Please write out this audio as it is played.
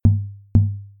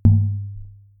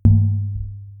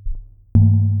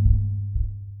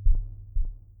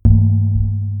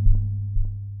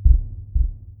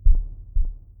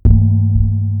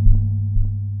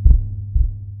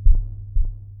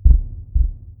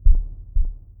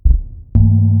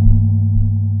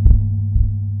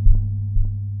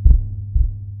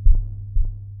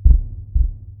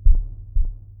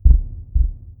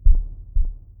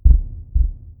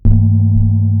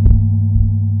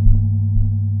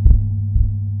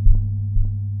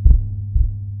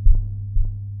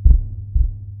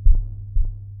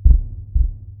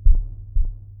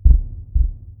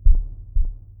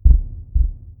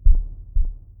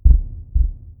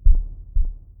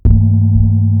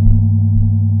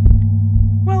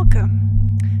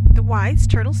Wise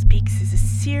Turtle Speaks is a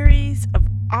series of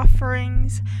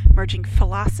offerings merging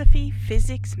philosophy,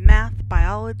 physics, math,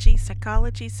 biology,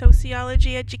 psychology,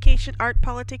 sociology, education, art,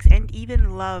 politics, and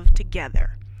even love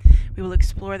together. We will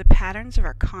explore the patterns of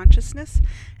our consciousness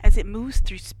as it moves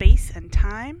through space and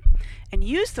time, and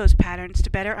use those patterns to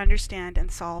better understand and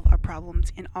solve our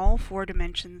problems in all four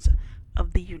dimensions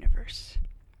of the universe.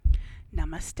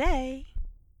 Namaste.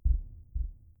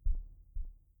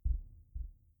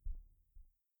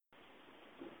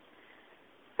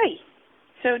 Hi.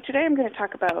 So today I'm going to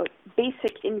talk about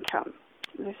basic income.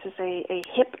 This is a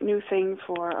hip new thing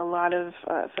for a lot of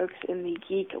folks in the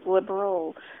geek,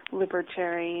 liberal,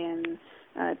 libertarian,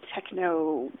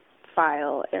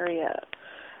 technophile area,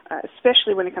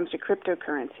 especially when it comes to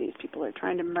cryptocurrencies. People are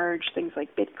trying to merge things like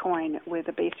Bitcoin with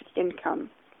a basic income.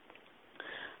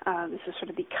 This is sort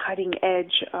of the cutting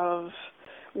edge of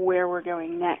where we're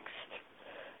going next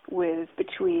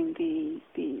between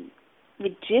the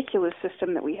ridiculous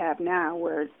system that we have now,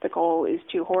 where the goal is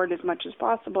to hoard as much as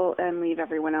possible and leave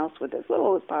everyone else with as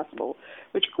little as possible,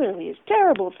 which clearly is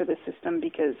terrible for the system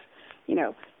because, you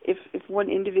know, if one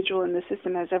individual in the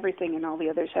system has everything and all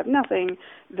the others have nothing,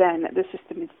 then the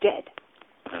system is dead.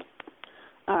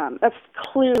 That's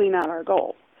clearly not our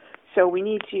goal. So we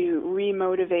need to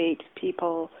remotivate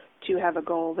people to have a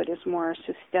goal that is more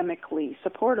systemically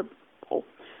supportable,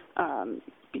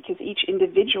 because each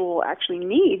individual actually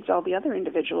needs all the other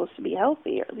individuals to be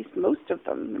healthy, or at least most of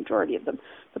them, majority of them,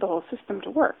 for the whole system to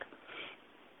work.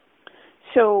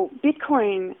 So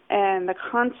Bitcoin and the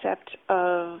concept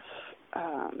of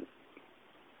a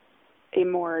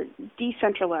more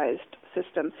decentralized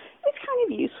system is kind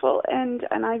of useful, and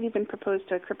I've even proposed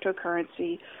a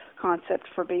cryptocurrency concept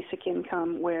for basic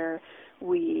income where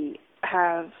we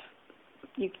have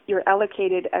you're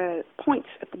allocated points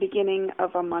at the beginning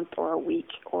of a month or a week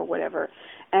or whatever,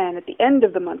 and at the end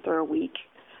of the month or a week,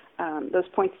 those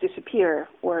points disappear,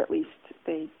 or at least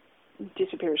they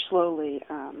disappear slowly,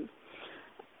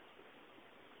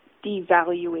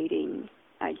 devaluating,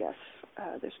 I guess.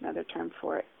 There's another term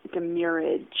for it,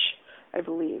 demurrage, I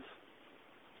believe.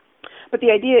 But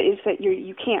the idea is that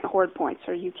you can't hoard points,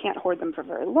 or you can't hoard them for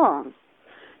very long.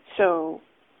 So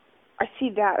I see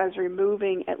that as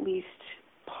removing at least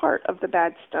part of the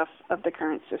bad stuff of the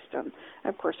current system.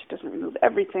 Of course, it doesn't remove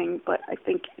everything, but I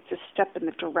think it's a step in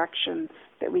the direction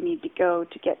that we need to go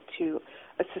to get to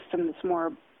a system that's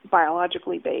more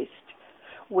biologically based,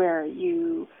 where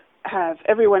you have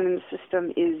everyone in the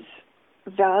system is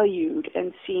valued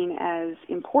and seen as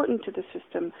important to the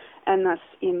system, and thus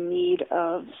in need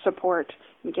of support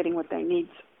in getting what their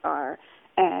needs are,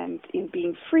 and in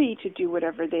being free to do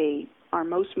whatever they are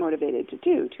most motivated to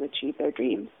do to achieve their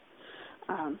dreams.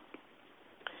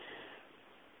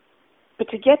 But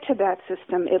to get to that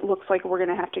system, it looks like we're going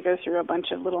to have to go through a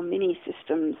bunch of little mini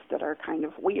systems that are kind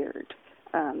of weird.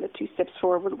 The 2 steps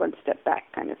forward, 1 step back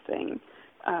kind of thing.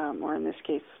 Or in this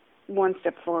case, 1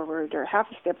 step forward or half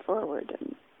a step forward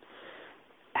and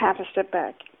half a step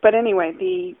back. But anyway,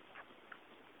 the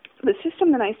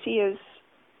system that I see is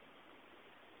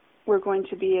we're going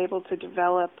to be able to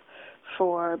develop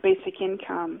for basic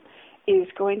income is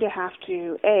going to have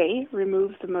to, A,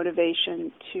 remove the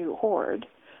motivation to hoard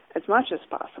as much as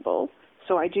possible.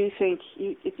 So I do think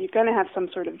if you're going to have some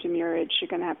sort of demurrage, you're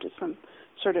going to have to some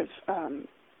sort of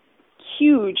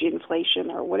huge inflation,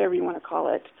 or whatever you want to call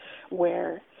it,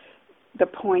 where the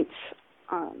points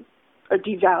are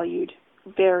devalued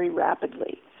very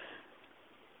rapidly.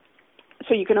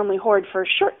 So you can only hoard for a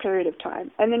short period of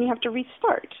time, and then you have to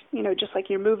restart. You know, just like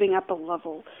you're moving up a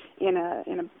level in a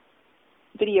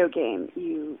video game.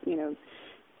 You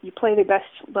play the best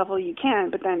level you can,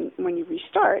 but then when you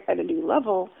restart at a new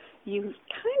level, you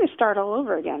kind of start all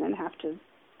over again and have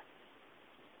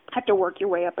to work your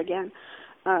way up again.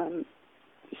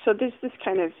 So there's this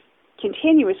kind of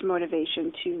continuous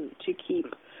motivation to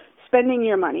keep spending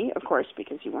your money, of course,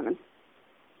 because you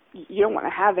don't want to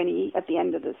have any at the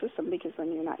end of the system, because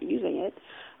then you're not using it.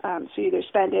 So you either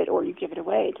spend it or you give it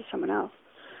away to someone else.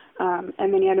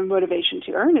 And then you have a motivation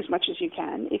to earn as much as you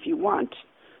can if you want,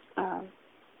 so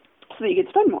that you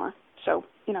can spend more. So,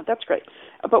 that's great.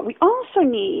 But we also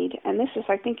need, and this is,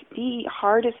 I think, the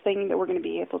hardest thing that we're going to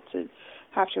be able to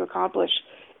have to accomplish,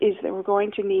 is that we're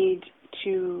going to need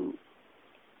to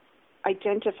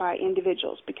identify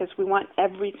individuals, because we want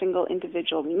every single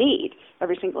individual to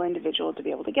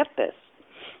be able to get this.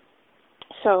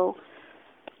 So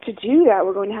to do that,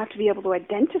 we're going to have to be able to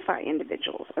identify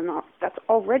individuals, and that's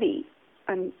already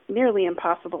a nearly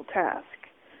impossible task,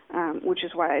 which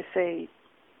is why I say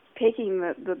taking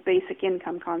the basic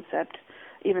income concept,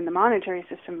 even the monetary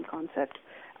system concept,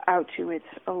 out to its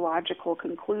illogical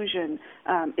conclusion,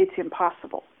 it's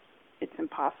impossible. It's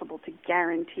impossible to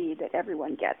guarantee that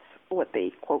everyone gets what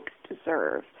they, quote,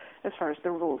 deserve as far as the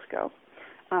rules go.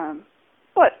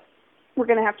 But we're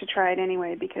going to have to try it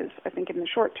anyway, because I think in the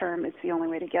short term it's the only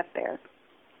way to get there.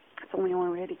 It's the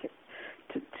only way to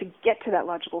get to that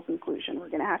logical conclusion. We're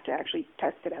going to have to actually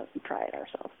test it out and try it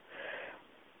ourselves.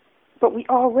 But we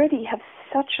already have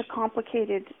such a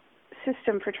complicated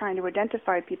system for trying to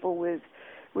identify people with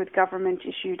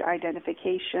government-issued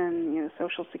identification,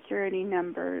 Social Security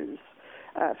numbers,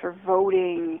 for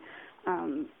voting.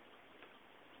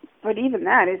 But even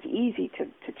that is easy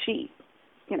to cheat.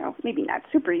 Maybe not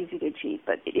super easy to cheat,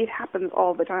 but it happens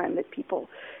all the time that people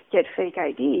get fake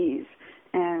IDs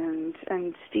and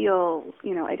steal,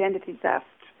 identity theft,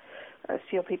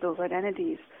 steal people's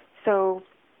identities. So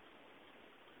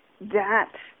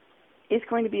that is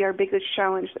going to be our biggest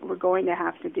challenge that we're going to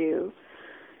have to do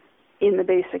in the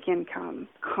basic income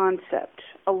concept,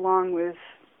 along with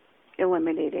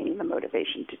eliminating the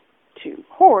motivation to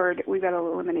hoard. We've got to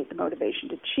eliminate the motivation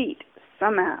to cheat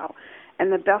somehow.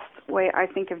 And the best way I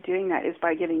think of doing that is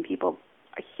by giving people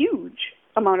a huge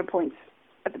amount of points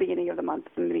at the beginning of the month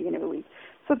and the beginning of the week,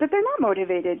 so that they're not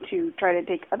motivated to try to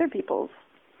take other people's,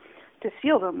 to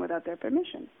steal them without their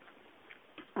permission.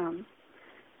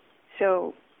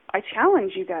 So I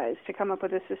challenge you guys to come up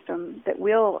with a system that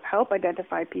will help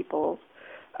identify people,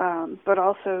 but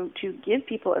also to give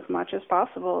people as much as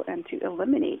possible and to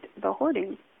eliminate the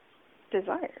hoarding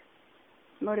desire,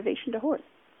 motivation to hoard.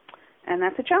 And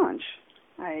that's a challenge.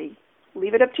 I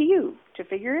leave it up to you to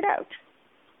figure it out.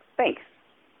 Thanks.